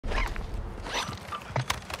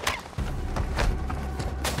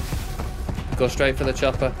go straight for the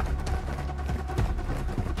chopper.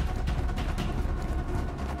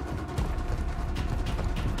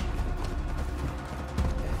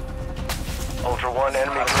 Ultra One,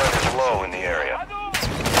 enemy threat is low in the area.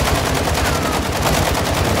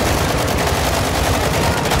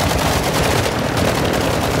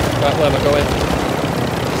 Right, where am I going?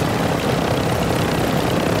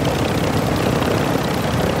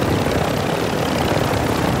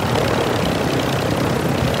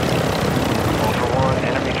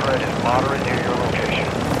 Moderate near your location.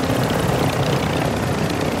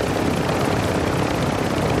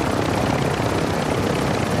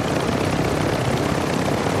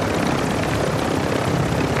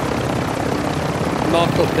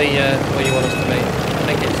 Mark up the where you want us to be. I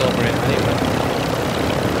think it's over here anyway.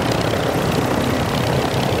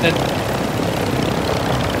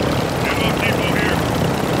 People here.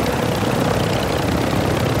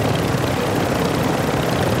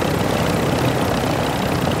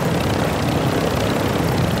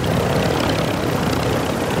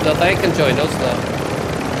 So they can join us though.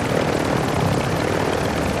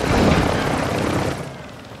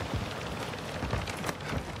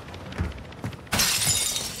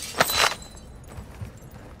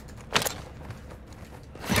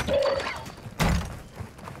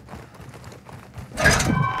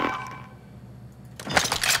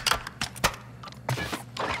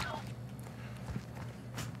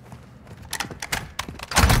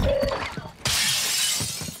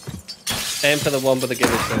 Aim for the one with the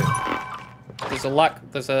gimme suit.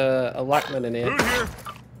 There's a Lackman in here.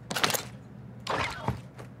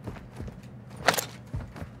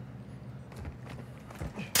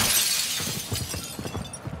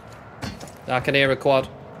 I can hear a quad.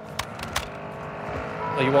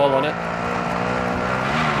 Are you all on it?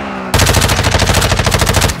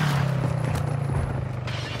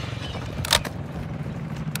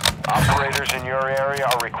 Operators in your area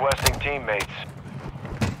are requesting teammates.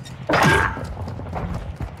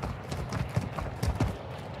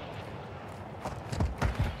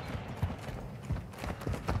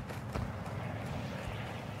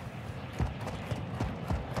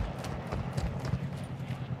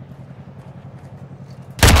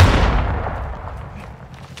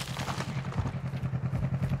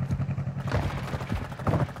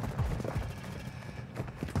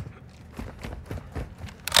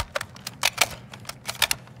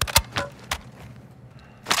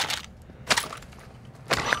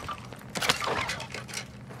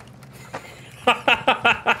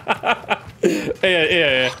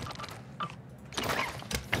 Yeah.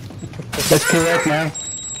 Let's correct now.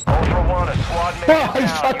 Ultra One, a squad mate Oh, he's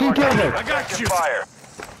down. fucking You are killed taking him. I got effective you. Fire.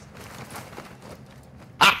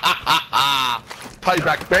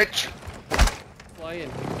 Payback, bitch.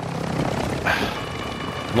 Flying.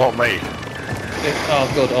 Not me.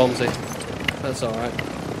 Oh, good, Ormsy. That's alright.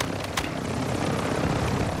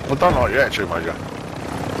 I don't like your attitude, Major.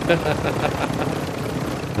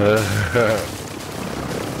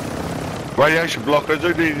 Radiation blockers,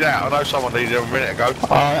 who needs that? I know someone needed them a minute ago.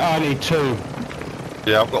 I need 2.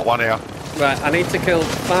 Yeah, I've got one here. Right, I need to kill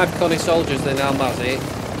 5 Connie soldiers in Almazy.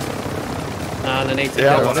 And I need to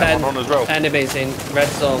Yeah, kill I've got 10 one on as well. enemies in red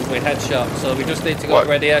zone with headshots. So we just need to go Right, to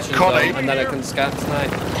radiation Connie. zone and then I can snipe.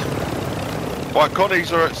 Right,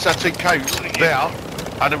 Connies are at setting caves now,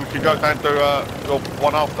 and then we can go down to the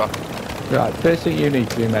one after. Right, first thing you need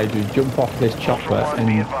to do, Major, is jump off this chopper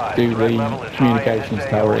and do the communications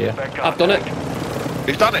tower here. I've done it.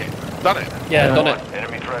 He's done it. Done it. Yeah, I've done it.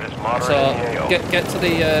 Enemy threat is moderate So in the AO. get to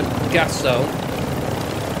the gas zone.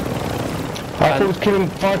 I thought it was killing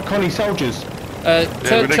 5 Connie soldiers. we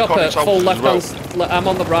Turn need chopper Connie full soldiers left as hand. I'm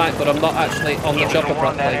on the right, but I'm not actually on the chopper Ultra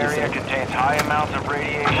One, that properly. area You see. contains high amounts of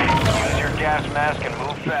radiation. Use your gas mask and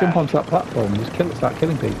move Just jump fast. onto that platform and just start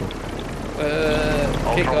killing people. Keep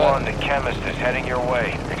Ultra going. One, the chemist is heading your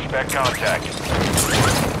way. Expect contact.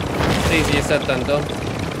 Easier said than done.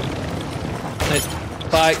 It's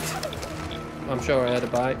biked. I'm sure I heard a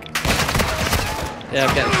bike. Yeah,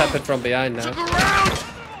 I'm getting peppered from behind now.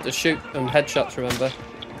 Just shoot them headshots, remember?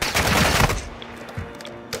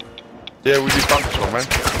 Yeah, we did bunks one, man.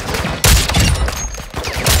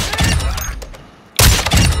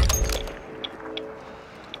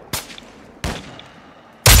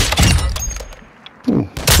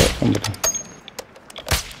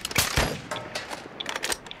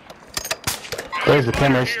 There's the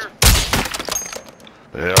chemist.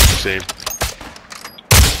 Yeah, I can see him.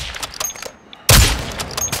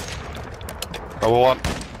 Another one.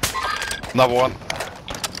 Another one.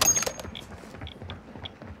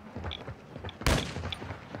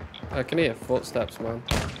 I can hear footsteps, man.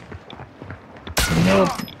 No,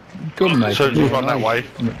 good, mate. So just run that way.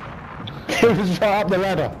 Who's right up the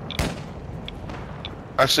ladder?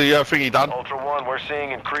 That's the thing he done. Ultra One, we're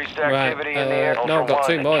seeing increased Right, activity in the air. no, Ultra I've got One,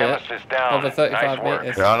 two the more yet. chemist is down. Over 35 Nice work.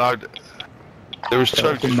 metres. Yeah, I know. There was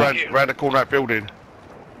two just round the corner of that building.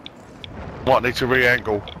 Might need to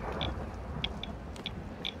re-angle.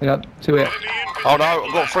 I got 2 here. Oh no,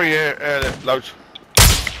 I've got 3 here, loads.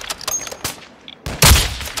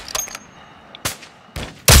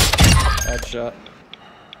 Headshot.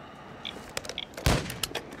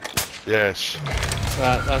 Yes.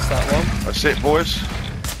 Right, that's that one. That's it, boys.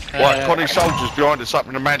 Right, Connie soldiers behind us up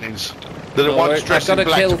in the mountains. They're the ones I've dressed got in to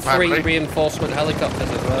black, kill apparently. 3 reinforcement helicopters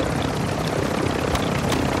as well.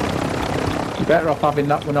 You're better off having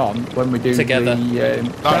that one on when we do Together. the...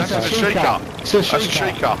 No, that's a Sheikah. It's a That's a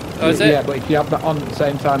Sheikah. Sheikah. Oh, is it? Yeah, but if you have that on at the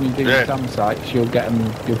same time you do Yeah. the SAM sites, you'll get them,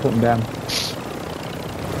 you'll put them down.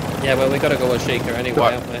 Yeah, well, we got to go with Sheikah anyway,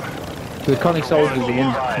 What? haven't we? So the Connie soldiers are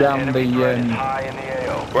ones down Enemy threat is the... high in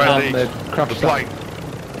the AO. Where are on these? the crash The site. plane.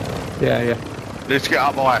 Yeah, yeah. Let's get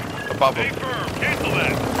up high, above Stay them. firm. Cancel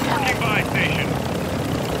that. Marking buy station.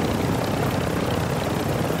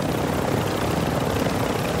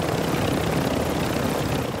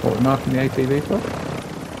 What, we're marking the ATV for?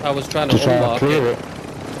 I was trying to unlock it.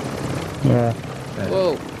 Yeah.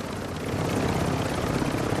 Whoa.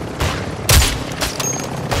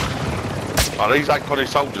 Oh, these ain't Connie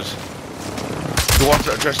soldiers. The ones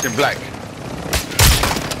that are dressed in black.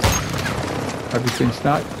 Have you been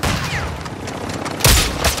sniped?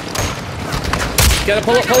 Get it,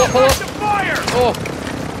 pull up, pull up, pull up. Fire! Oh.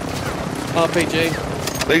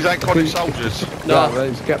 RPG. These ain't Connie soldiers. No. Right, well,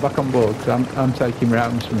 let's get back on board, because I'm taking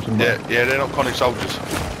rounds from somewhere. Yeah, they're not Connie soldiers.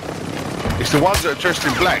 It's the ones that are dressed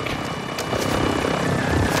in black.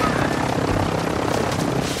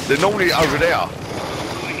 They're normally over there.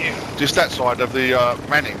 Just that side of the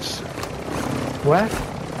Mannings. Where?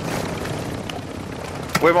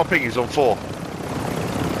 Where my ping is on 4.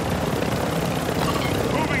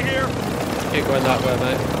 Moving here. Keep going that way,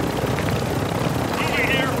 mate. Moving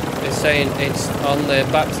here. It's saying it's on the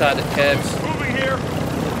backside of caves. Moving here.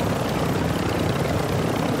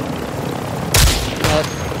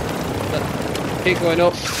 Keep going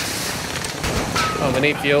up. Oh, we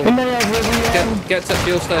need fuel. Get to the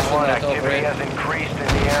fuel station One right over activity here. has increased in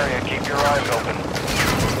the area. Keep your eyes open.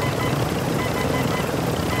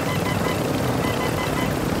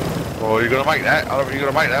 Oh, you're gonna make that? I don't think you're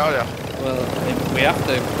gonna make that, are you? Well, we have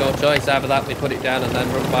to. No choice. Either that, we put it down and then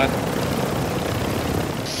run back.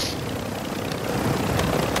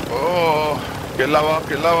 Oh, get lower,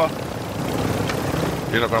 get lower.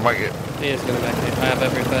 You're not gonna make it. He is going to make it. I have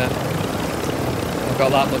every fare. I've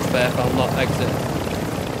got that much fare, I'll not exit.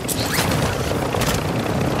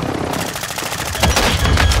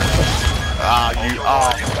 Ah, you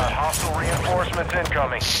are. You've got hostile reinforcements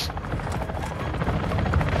incoming.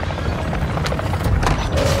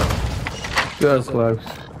 So close.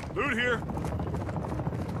 Loot here.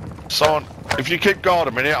 Someone, if you keep guard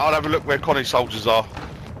a minute, I'll have a look where Connie soldiers are.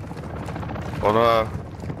 On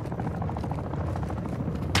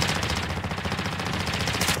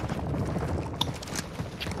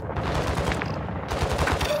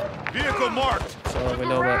Vehicle marked. So we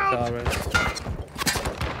know where the car is.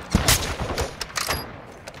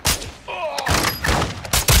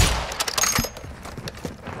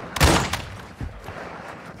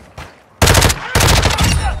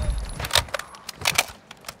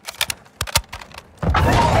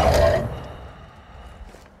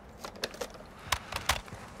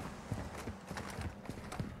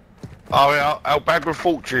 Oh yeah, Albagra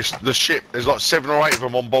Fortress, the ship, there's like 7 or 8 of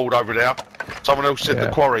them on board over there. Someone else said Yeah.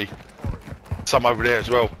 the quarry. Some over there as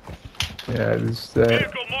well. Yeah, there's...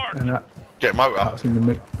 Vehicle marked. and Get motor. that's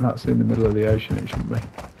in the middle of the ocean, it shouldn't be.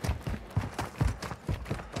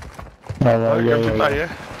 Oh, yeah, good day,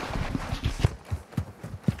 yeah.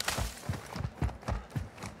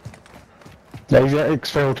 Yeah, he's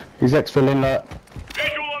exfilled. He's exfilling that.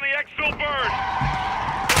 Visual on the exfil bird.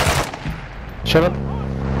 Shut up.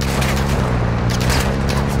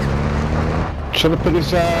 Should I put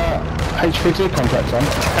this HPT contract on?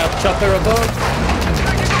 Have chopper aboard?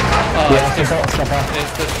 Oh, Yeah, it's just, I forgot chopper.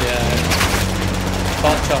 it's just, yeah.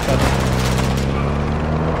 Bot chopper.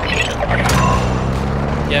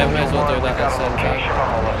 Yeah, we may as well do that at the same Location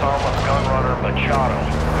time. on the Las Almas gunrunner Machado.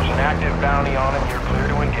 There's an active bounty on him. You're clear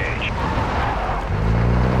to engage.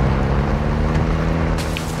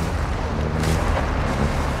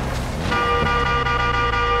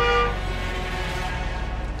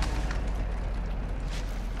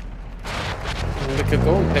 We could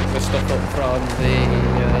go and pick the stuff up from the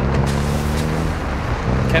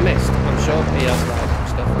chemist. I'm sure he has like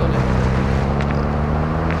stuff, doesn't he?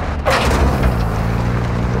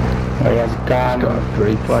 Oh, he has Can. Got a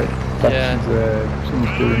 3 plate. Yeah.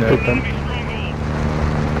 Someone's doing open.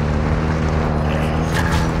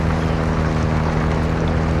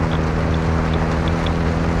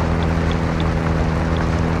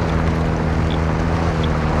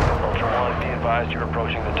 Ultra One, be advised you're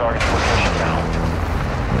approaching the target's location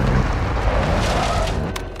now.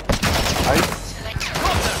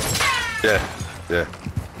 Yeah, yeah.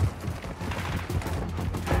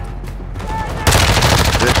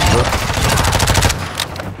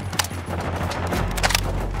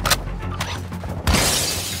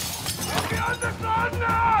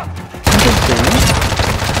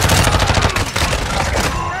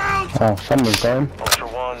 Oh, someone's going. Ultra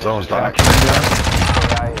One, Someone's this is done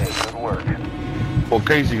CIA. Good work. What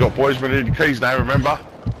keys you got, boys? We need the keys now, remember?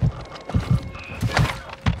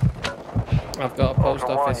 I've got a post Ultra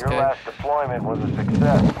One, office your key. last deployment was a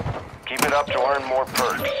success. Keep it up to earn more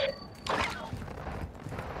perks.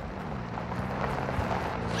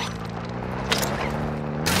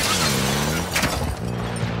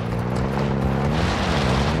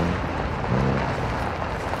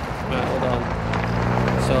 Right, hold on.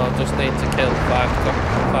 So I just need to kill five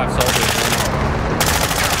soldiers.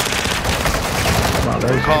 Well,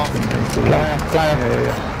 those Player.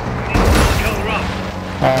 Yeah.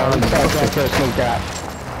 Oh, inside their personal gap.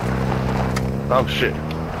 Oh shit.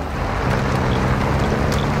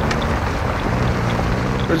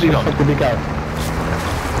 Where's he Where gone? the fuck did he go?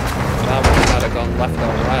 That one might have gone left or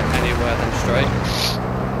right, anywhere than straight.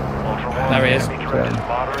 Ultra One, There he is. enemy threat is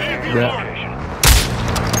moderate in your Yeah. location.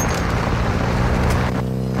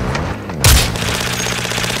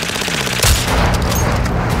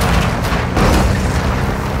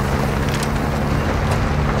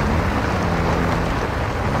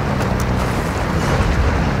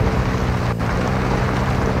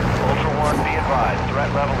 Ultra One, be advised,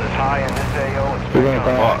 threat level is high in this AO. It's We're gonna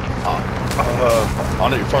very go. I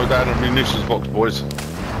need to throw down a munitions box, boys.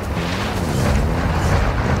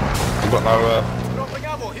 I've got no, Dropping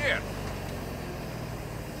ammo here.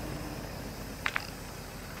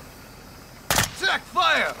 Check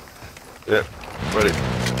fire. yeah, ready.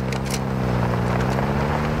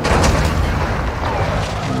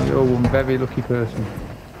 You're one very lucky person.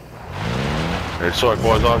 Yeah, sorry,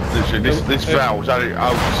 boys, I literally, this valve was only, I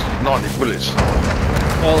was 90 bullets.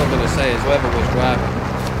 All I'm going to say is whoever was driving,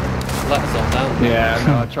 let us all down. Yeah,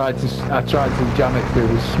 no, I tried to jam it through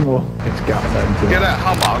the smallest gap then. Get that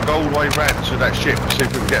Hummer and go all the way round to that ship, see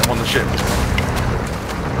if we can get him on the ship.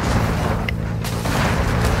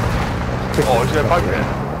 Oh, is there a boat here?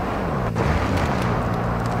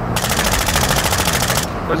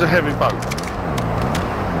 Where's a heavy boat?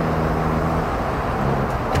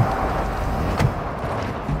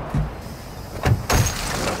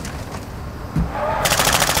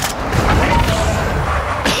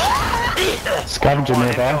 Scavenger Ultra One,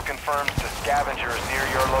 nearby. intel confirms the scavenger is near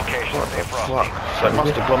your location. Stay frosty. Fuck, so it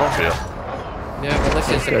must have gone off here. Yeah, well this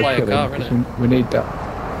is the Go player kill car, him, isn't it? 'cause we need that.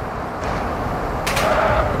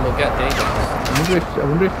 And we'll get these. I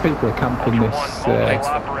wonder if people are camping this,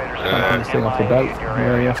 camping this thing off the boat.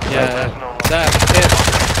 Yeah. Yeah, there, here.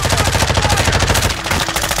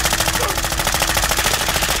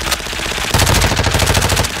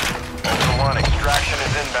 Ultra One, extraction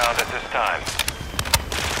is inbound at this time.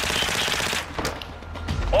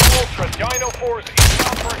 All Ultra, Dino 4 is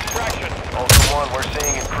eastbound for extraction. Ultra One, we're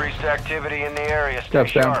seeing increased activity in the area. Stay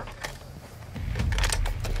Steps down. sharp.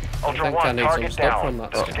 Ultra think I One, need some target stuff down. from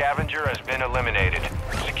that The stuff. scavenger has been eliminated.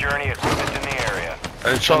 Secure any equipment in the area.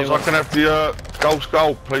 Any chance I can have the gold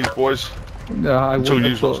skull, please, boys? No, I Until wouldn't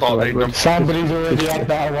you have thought start so, needing them. Edward. Somebody's already had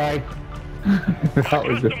that away. That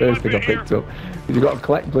was the first thing I picked up. You've got to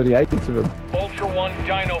collect bloody 8 of them. Ultra One,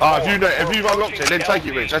 Dino 4. If you've unlocked it, then take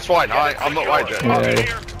it, Rich. That's fine. I'm not worried then.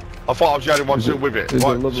 Yeah. I thought I was the only one still with it. There's a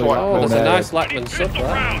Right, lovely sorry. Oh, there's a Yeah. nice Lackman sub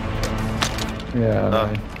there. Yeah, I know.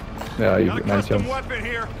 No, you've Got a got no custom chance. weapon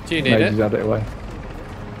here. Do you need Mages it? had it away.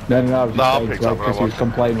 No, I was No, I'll just pick saying up because he another was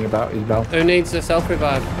complaining about his valve. Who needs a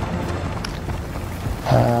self-revive?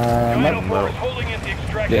 Dino 4 is holding in the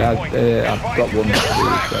extraction Yeah, point. I've got one.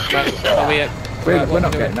 Right, are we, We're right, what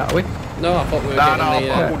not we getting doing? that, are we? No, I thought we were No, getting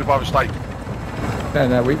I called it by mistake.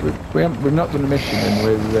 No, we've not done a mission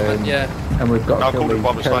and yeah, and we've got No, I to kill called it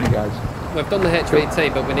by the Coney mistake. guys. we've done the HVT,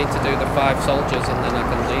 but we need to do the 5 soldiers and then I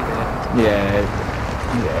can leave here.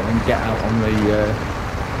 Yeah, and get out on the.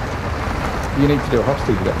 You need to do a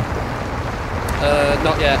hostage then.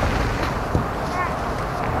 Not yet.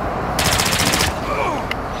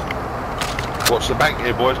 Watch the bank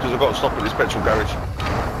here, boys, because I've got to stop at this petrol garage.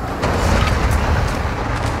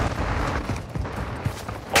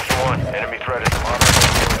 Ultra One, enemy threat is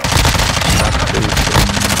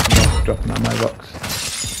moderate. dropping on my box.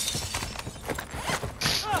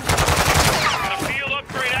 Got a field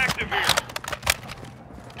upgrade active here.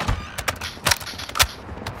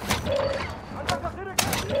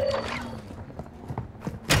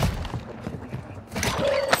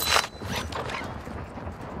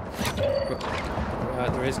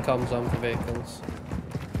 Right, there is comms on for vehicles.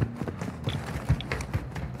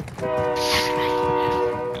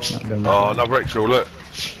 Oh, another exfil, look.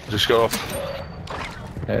 Just got off.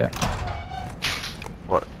 Yeah.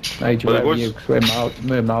 What? Major Well, it over was- you, 'cause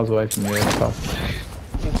we're miles away from you. So.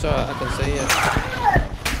 It's alright, I can see you.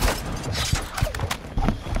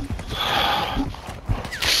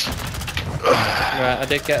 Right, I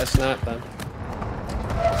did get a snipe then.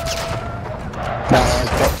 No,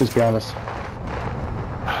 boxes behind us.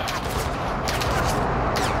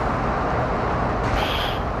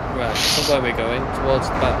 Right, so where are we going? Towards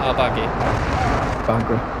our baggy.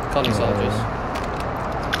 Bagger. Connie soldiers.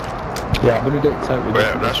 Yeah, I'm gonna do it totally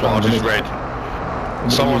Yeah, that's what I just read.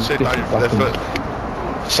 Someone said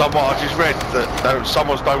someone I just read that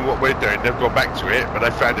someone's done what we're doing. They've gone back to it, but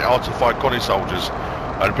they found it hard to find Connie soldiers,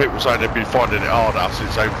 and people saying they've been finding it harder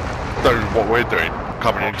since they've done what we're doing,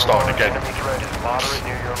 coming in, starting again. Enemy threat is moderate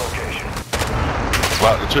near your location.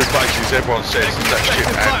 Like the two places everyone says is that ship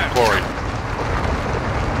and the quarry.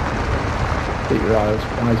 Keep your eyes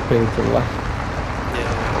peeled to the left. Yeah.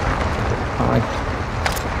 High.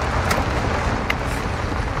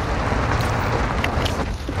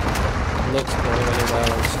 Looks cool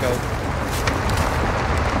anywhere on scope.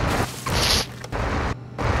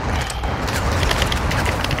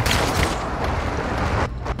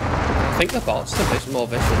 I think the bots are a bit more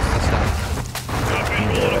vicious this time.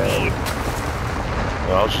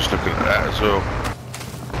 Well, I was just looking at that as well.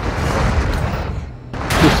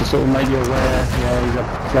 Just to sort of make you aware, yeah, he's up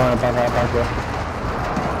flying above our bagger.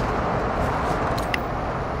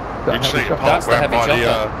 You just need to park That's the round heavy by chopper.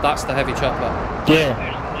 the, That's the heavy chopper. Yeah.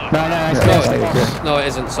 No, it's Yeah, not. that's It's it. No, it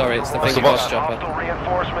isn't. Sorry, it's the That's thingy the boss boss. chopper. Hostile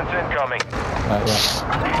reinforcements incoming. Right,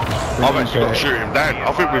 yeah. I've actually got to shoot him down.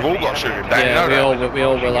 I think we've all got to shoot him down. you Yeah, know that? we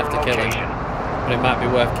all will have to kill him. But it might be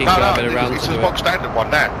worth keeping No, a bit around it's to a do box it. standard one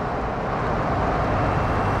now.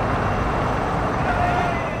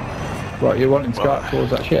 What, you're wanting to go out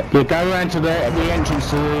towards that ship? You go around to the entrance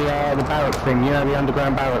to the barrack thing, you know, the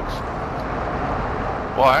underground barracks.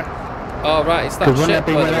 Why? Oh right, it's that 'Cause wouldn't ship that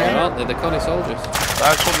be where where they they were, are? aren't they? The Connie soldiers.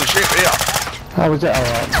 That's on the ship here. Oh, was it?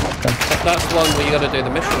 Alright. Okay. That's the one where you got to do the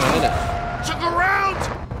mission, isn't it?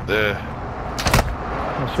 There.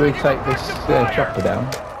 Well, should we take this chopper down?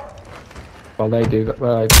 While they do that,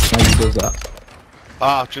 well, maybe does that.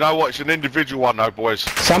 Ah, do you know what? It's an individual one though, boys.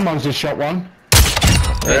 Someone's just shot one.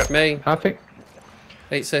 It's me. I think.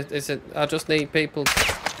 It's a. I just need people.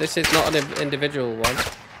 This is not an individual one.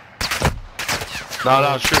 No,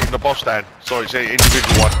 I'm shooting the boss down. Sorry, it's an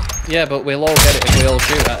individual one. Yeah, but we'll all get it if we all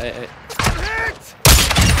shoot at it.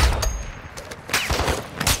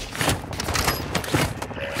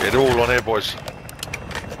 Yeah, they're all on here, boys.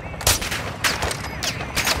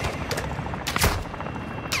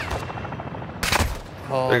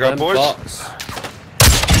 Oh, There you go, them boys. bots.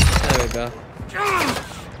 There we go.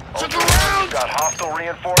 You've got hostile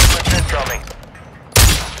reinforcements incoming.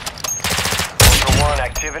 Ultra One,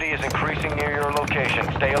 activity is increasing near your location.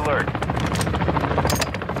 Stay alert.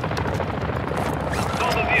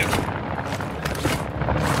 On the vehicle.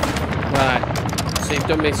 Right. So you've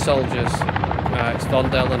done me soldiers. Right, it's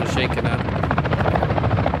Vondel and Ashika now.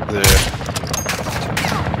 There.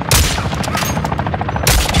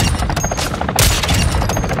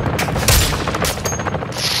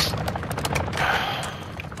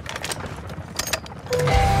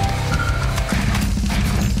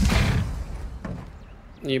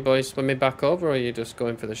 You boys swimming back over, or are you just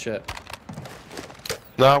going for the ship?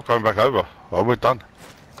 No, I'm coming back over. Oh, we're done.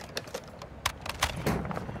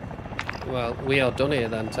 Well, we are done here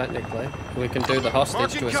then, technically. We can do the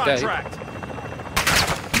hostage to escape. Yeah.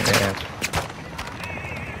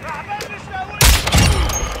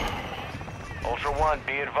 Ultra One,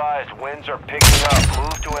 be advised, winds are picking up.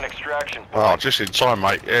 Move to an extraction point. Oh, just in time,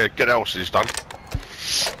 mate. Yeah, get the hostage done.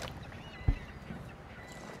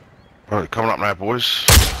 Right, coming up now, boys.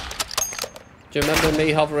 Do you remember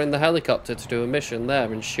me hovering the helicopter to do a mission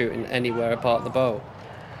there and shooting anywhere apart the bow?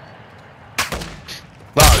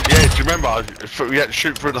 No, yeah, do you remember? We had to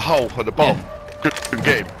shoot through the hole at the bottom. Couldn't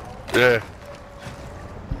get him. Yeah.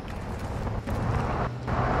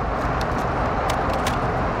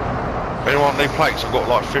 Anyone need plates? I've got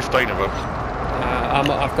like 15 of them. I've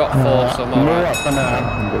got 4, so I'm We're alright. up for now.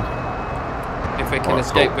 I'm good. If we can Right,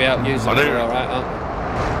 escape cool. without using I them, do. we're alright, aren't we?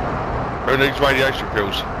 Who needs radiation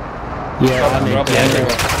pills? Yeah, I need Probably to.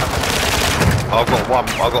 everyone. I've got one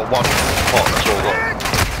pot, that's all I've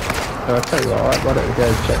got. I'll tell you what, why don't we go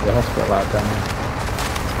check the hospital out down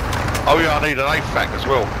there? Oh yeah, I need an AFAC as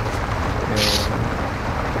well. Yeah.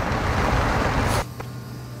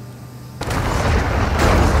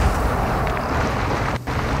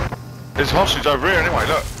 There's a hostage over here anyway,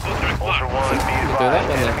 look. Ultra One, be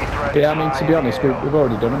advised, enemy threat Yeah, I is mean, to be high honest, in the we've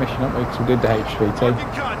already done a mission, haven't we? 'Cause we did the HVT.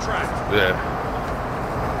 Yeah.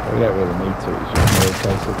 We don't really need to, it's just more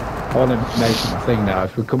a case of... I want to make it my thing now.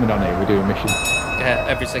 If we're coming on here, we do a mission. Yeah,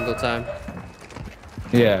 every single time.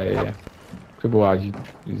 Yeah. Otherwise,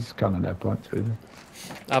 there's kind of no point to it.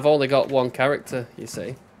 I've only got one character, you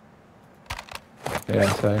see. Yeah,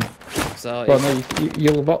 so... So Well, no,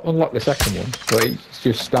 you'll unlock the second one, but it's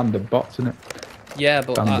just standard bots, isn't it? yeah,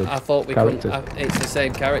 but I thought we couldn't. It's the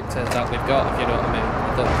same character that we've got, if you know what I mean.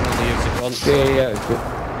 I thought we could only use it once.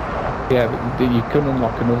 But you can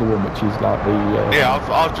unlock another one, which is like the... Yeah,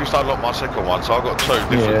 I've just unlocked my second one, so I've got two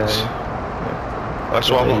different. Yeah. That's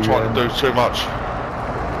why I'm not trying to do too much.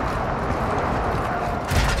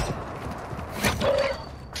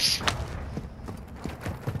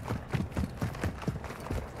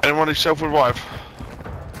 Anyone need self-revive?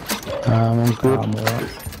 I'm good. I'm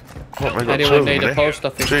alright. Anyone need a post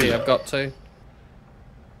office key? I've got two.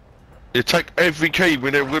 You take every key,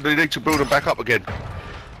 we need to build them back up again.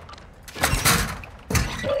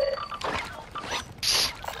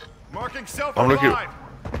 Marking self I'm looking. revive.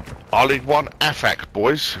 I'll need one AFAC,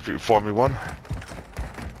 boys, if you can find me one.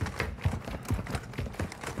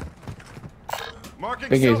 Marking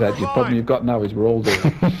Thing is, Ed, the self-revive. problem you've got now is we're all doing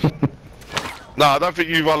it. No, I don't think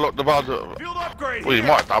you've unlocked the bar. Field upgrade. Well, you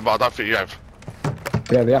might have done, but I don't think you have.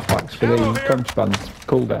 Yeah, the AFACs for the contraband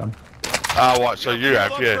cooldown. Ah, right, so you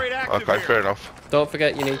have, yeah. Okay, fair enough. Don't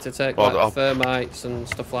forget you need to take Well, like thermites and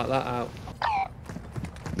stuff like that out.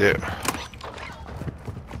 Yeah.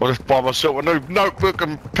 I'll just buy myself a new notebook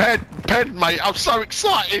and pen, mate. I'm so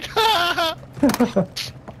excited.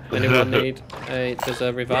 Anyone need there's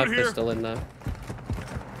a revive pistol in there.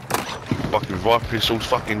 Fucking revive pistols,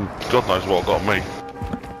 fucking God knows what I got on me.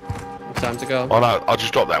 Time to go. I know, I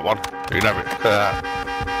just dropped that one. You can have it.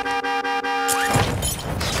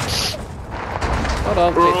 Hold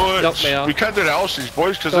on, it knocked me We off. can't do that hostage,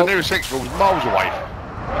 boys, because the nearest exfil is miles away.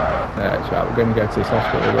 Yeah, that's right, we're going to go to this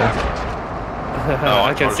hospital again.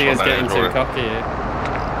 I can see us getting too cocky here.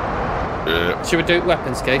 Yeah. Should we do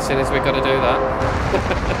weapons case, seeing as we've got to do that?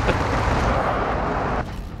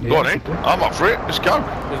 Go on in, I'm up for it, let's go.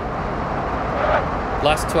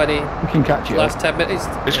 Last 20, We can catch you. last 10 minutes.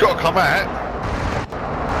 It's got to come out.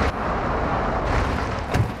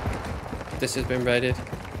 This has been raided.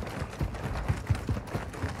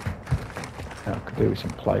 Yeah, I could do with some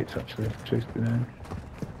plates actually, truth be known.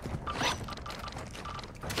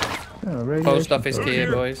 Oh, Post office key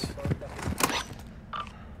here, boys.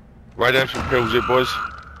 Radiation pills here, boys.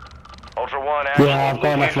 Ultra One, Yeah, I've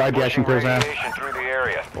got enough radiation pills now. radiation through the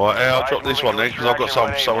area. Right, yeah, I'll drop this one then, because I've got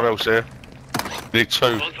someone else here. Need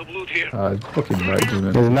two. It's fucking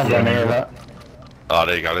raging. There's another one here, that. Ah,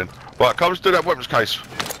 there you go then. Right, come, let's do that weapons case.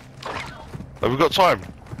 Have we got time?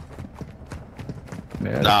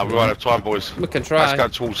 Yeah, Nah, we won't have time, boys. We can Let's try. go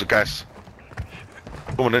towards the gas.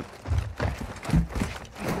 Come on then.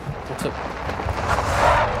 What's up?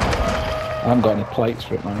 I haven't got any plates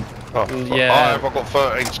for it, man. Oh, Yeah. I've got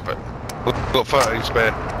 13 spare. I've got 13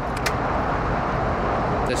 spare.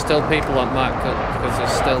 There's still people on mark because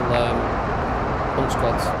there's still hunt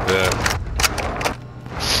squads. Yeah.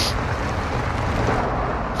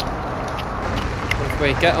 If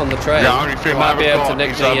we get on the train, Yeah, only thing we I might be haven't able to got nick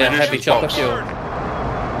is, the heavy munitions chopper box. fuel.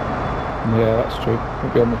 Yeah, that's true.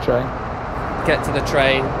 We'll be on the train. Get to the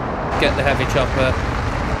train, get the heavy chopper.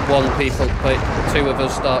 Two of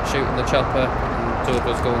us start shooting the chopper, and two of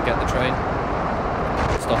us go and get the train.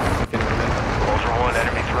 Stop, if you know what I mean. Ultra One,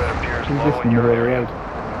 enemy threat appears Who's low this in in the your rear area.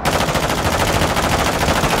 road?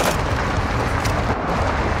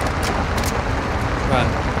 Right.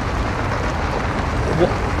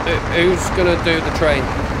 Who's gonna do the train?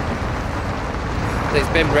 It's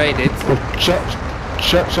been raided. Well,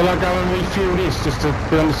 shall I go and refuel this just to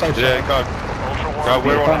be on the safe side? Yeah, go. Ultra No, One,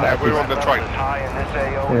 we're on the train. high in this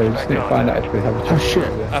AO. Yeah, we just need to find out if we have a chopper. shit.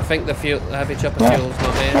 Yeah. I think the heavy chopper What? fuel's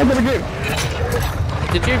not I'm here. gonna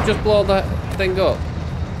get. Did you just blow that thing up?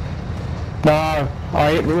 No,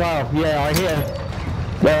 I hit the rail. Yeah, I hit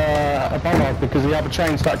a bomber because the other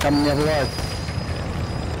train started coming the other way.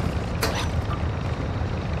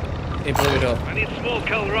 He blew it up. I need small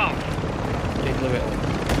kill round. He blew it up.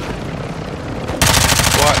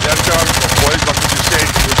 Right, let's go, boys. Like I just said,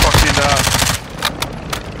 we're fucking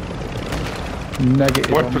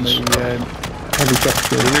Negative Weapons. on the heavy chopper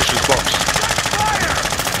fuel. munitions box.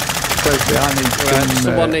 Tracy, I need Right, some...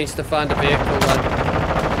 someone needs to find a vehicle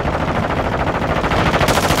then.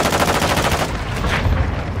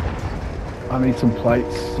 I need some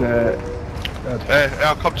plates.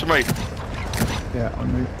 I'll come to me. Yeah, I'll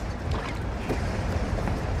move.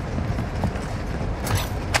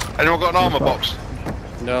 Anyone got an armour box?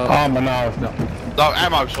 No. Armour, no. No,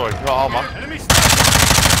 ammo, sorry, not armour.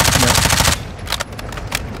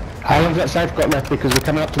 How long's that safe got left? Because we're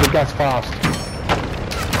coming up to the gas fast.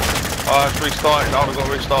 Oh, it's restarted. I've got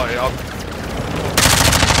to restart it.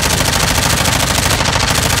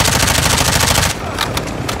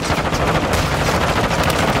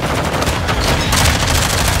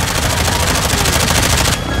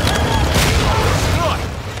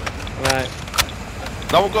 Right.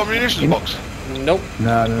 No one got a munitions box? Nope.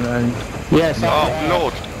 No. Yes. Oh,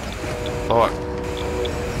 Lord. Alright.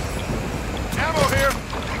 Ammo here.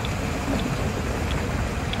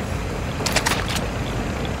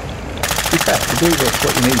 To do this,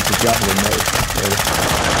 what you need is a javelin, mate.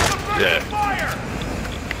 Yeah. Fire.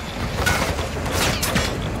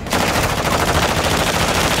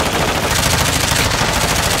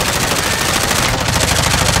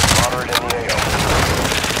 Moderate in the AO.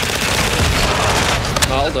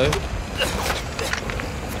 That'll do.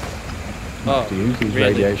 Oh, To use these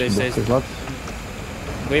really? radiation This buffers, is... lads.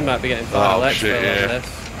 We might be getting final exfil shit, yeah. on this.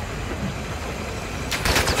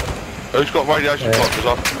 Who's got radiation boxes?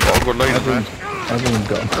 I've got leaders, man. Everyone's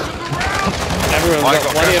got them. Everyone's I got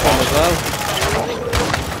got plenty of them gas as well.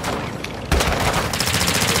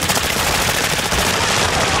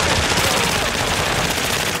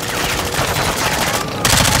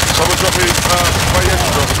 Someone drop me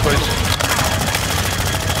radiation boxes, please.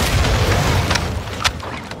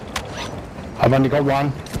 I've only got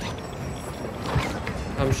one.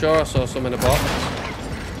 I'm sure I saw some in a box.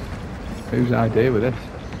 Whose idea with this,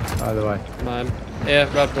 by the way? Mine.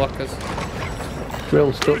 Yeah, red blockers.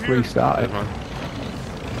 Drill stuck, restart it. Man.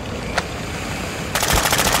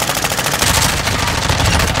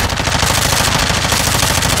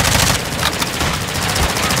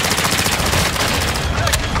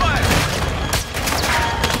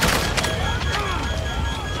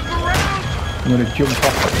 I'm going to jump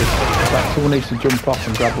off at this. Like, someone needs to jump off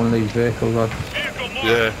and grab one of these vehicles, lads. Vehicle marked.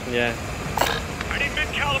 Yeah. Yeah. I need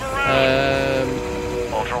mid-caliber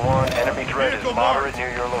rounds. Ultra One, enemy threat is moderate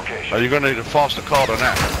near your location. Are you going to need a faster car than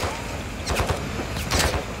that?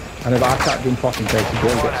 And if I can't jump off in case the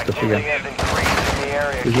drill gets stuck Activity again. has increased in the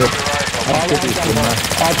area. Is Keep it? your eyes open. I'll give you some there.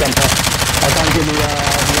 I'll jump off. I can't give me the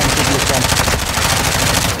amphibious one.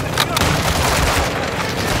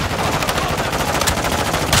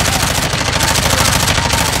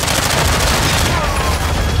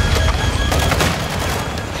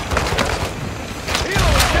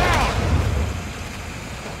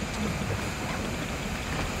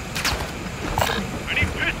 I need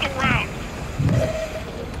pistol rounds.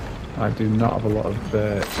 I do not have a lot of... I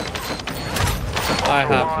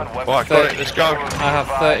have. Right, got it, let's go. I have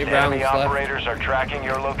 30 rounds Enemy left. operators are tracking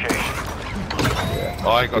your location.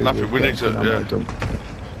 I ain't got nothing. We need to. Yeah.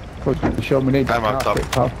 You sure we need that Ammo car dump.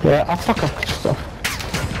 quick, pal? Yeah, I'll fuck off stuff.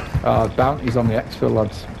 Bounty's on the exfil,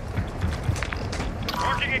 lads.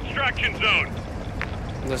 Marking extraction zone.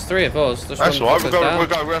 There's 3 of us. There's That's one all right. We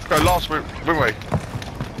fuckers have to go last, wouldn't we?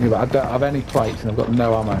 Yeah, but I don't have any plates and I've got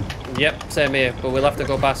no ammo. down. Yep, same here. But we'll have to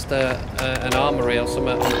go past an armory or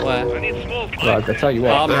something on the way. I need small Right, clips. I'll tell you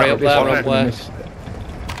what. Armory up this there way on we're gonna where? miss-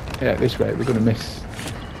 Yeah, this way we're going to miss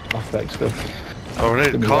off the exfil. Oh, we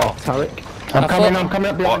need a car. Tarek. I'm I coming thought-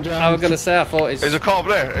 up behind you. I was going to say, I thought it's... There's a car over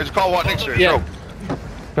there. There's a car right next to it. Yeah. Yeah.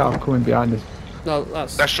 Car coming behind us. No,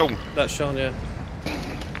 That's that's Sean. Sean, yeah.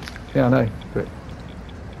 Yeah, I know, but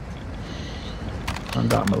I'm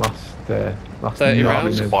down my last 30 minute.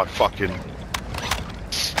 rounds. This is my fucking.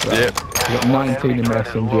 Right. Yeah. I've got 19 in my Enemy threat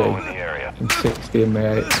is low in the SMG area. and 60 in my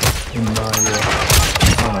ammo,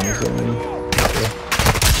 is only-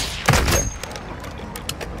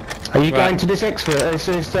 Are you Right. going to this exfil?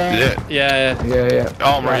 Yeah. Yeah, Yeah.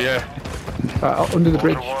 Armory, Right. yeah. Under the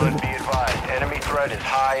bridge. Ultra One, be advised. Enemy threat is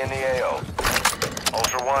high in the AO.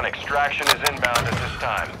 Ultra One, extraction is inbound at this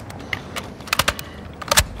time.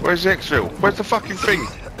 Where's the exfil? Where's the fucking thing?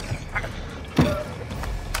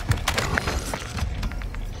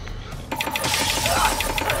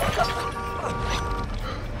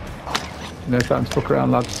 No time to fuck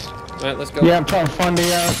around, lads. Right, let's go. Yeah, I'm trying to find the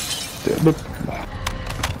Yeah,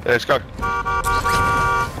 let's go.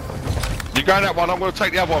 You go that one, I'm going to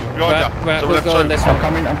take the other one behind Right, you. right, So we'll left go on two. this I'm one.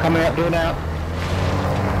 coming up, doing out.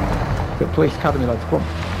 The police academy, lads, come on.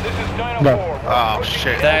 This is Dino No. 4. Oh,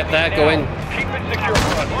 shit. They're going. Keep it secure.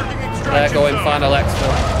 Marking They're extraction going zone. final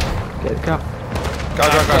exfil. Get the car. Go,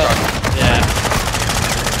 go, go, go. Yeah.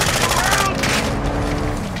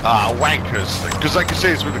 Ah, wankers. Because they can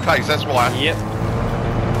see us with the case, that's why. Yep.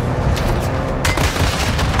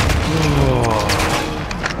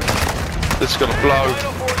 This is gonna blow.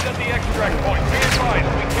 Dino 4's at the extract point. Be advised,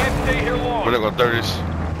 we can't stay here long. We're not gonna do this.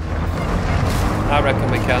 I reckon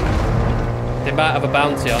we can. They might have a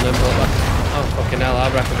bounty on them, but oh fucking hell, I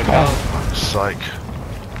reckon we can. For fuck's sake.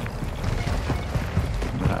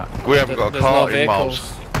 We haven't got a There's car no in miles.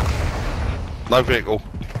 vehicles. No vehicle.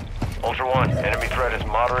 Ultra One, enemy threat is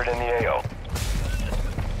moderate in the AO.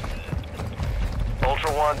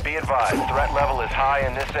 Ultra One, be advised, threat level is high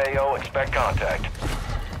in this AO. Expect contact.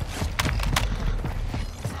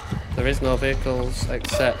 There is no vehicles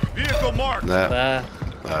except Vehicle marked. Nah, there.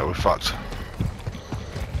 no, we're fucked.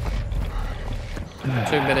 2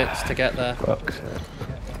 minutes to get there. Fuck.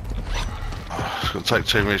 It's gonna take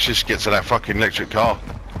 2 minutes just to get to that fucking electric car.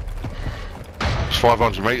 It's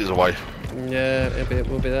 500 metres away. Yeah,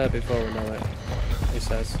 we'll be there before we know it, he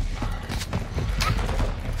says.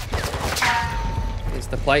 It's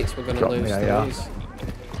the plates we're going to Drop lose me to AR. these.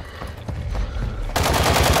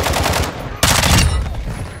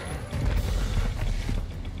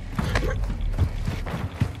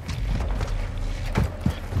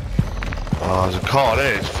 Oh, there's a car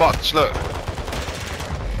there, it's fucked, look.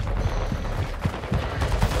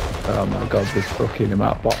 Oh my god, this fucking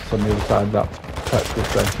amount of bots on the other side of that petrol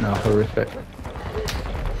station are horrific.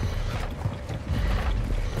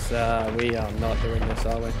 So, we are not doing this,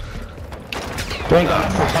 are we? We ain't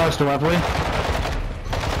got for personal, have we?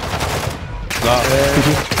 No,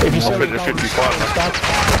 If you I'll fit the 55.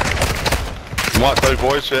 Might do,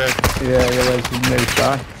 boys, yeah. Yeah, there's a new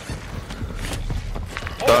guy.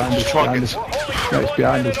 Just try and get... No, it's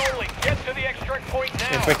behind us. Get to the extract point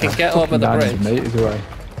now. If we can get over the 900 bridge. metres away.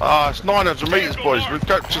 Ah, it's 900 metres, boys. We've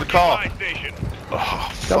got to the car. Station.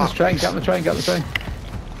 Oh, Get on fuck. the train, get on the train, get on the train.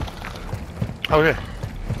 Oh, yeah.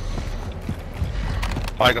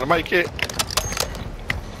 I ain't gonna make it.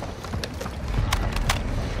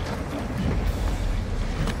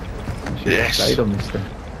 Yes. Stayed on this thing.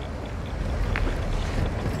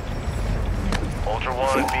 Ultra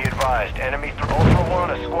One, be advised, enemy Ultra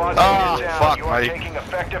One, a squad Ah, is down. fuck, You are mate. taking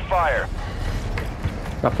effective fire.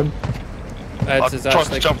 Happened? I Eds is tried to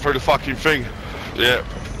actually... jump through the fucking thing. Yeah.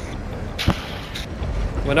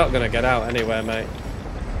 We're not going to get out anywhere, mate.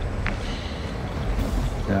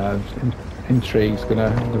 Yeah, intrigue's gonna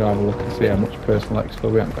have a look and see how much personal expo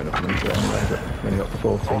we haven't got enough into it anyway, but when you got the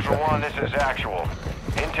 14 Ultra One, this seconds. is actual.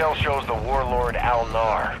 Intel shows the warlord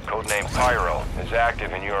Al-Nar, codenamed Pyro, is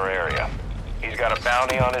active in your area. He's got a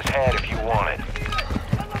bounty on his head if you want it.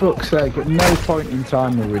 Fuck's sake, at no point in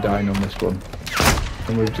time were we dying on this one.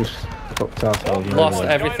 And we've just fucked ourselves. Lost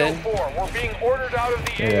anyway. everything. Dino 4, we're being ordered out of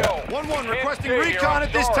the Yeah. AO. 1-1 We requesting can't stay here, recon I'm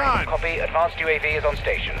at this sorry. time. Copy, advanced UAV is on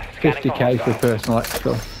station. Scanning 50k for hostile. personal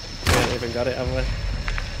expo. We haven't even got it, have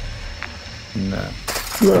we? No.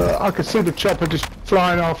 I could see the chopper just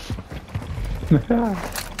flying off.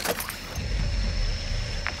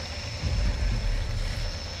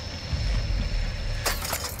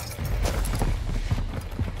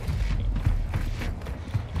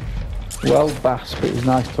 Well, Basp, it was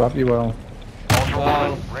nice to have you well. Ultra Wow.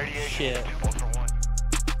 One, radiation Shit. to Ultra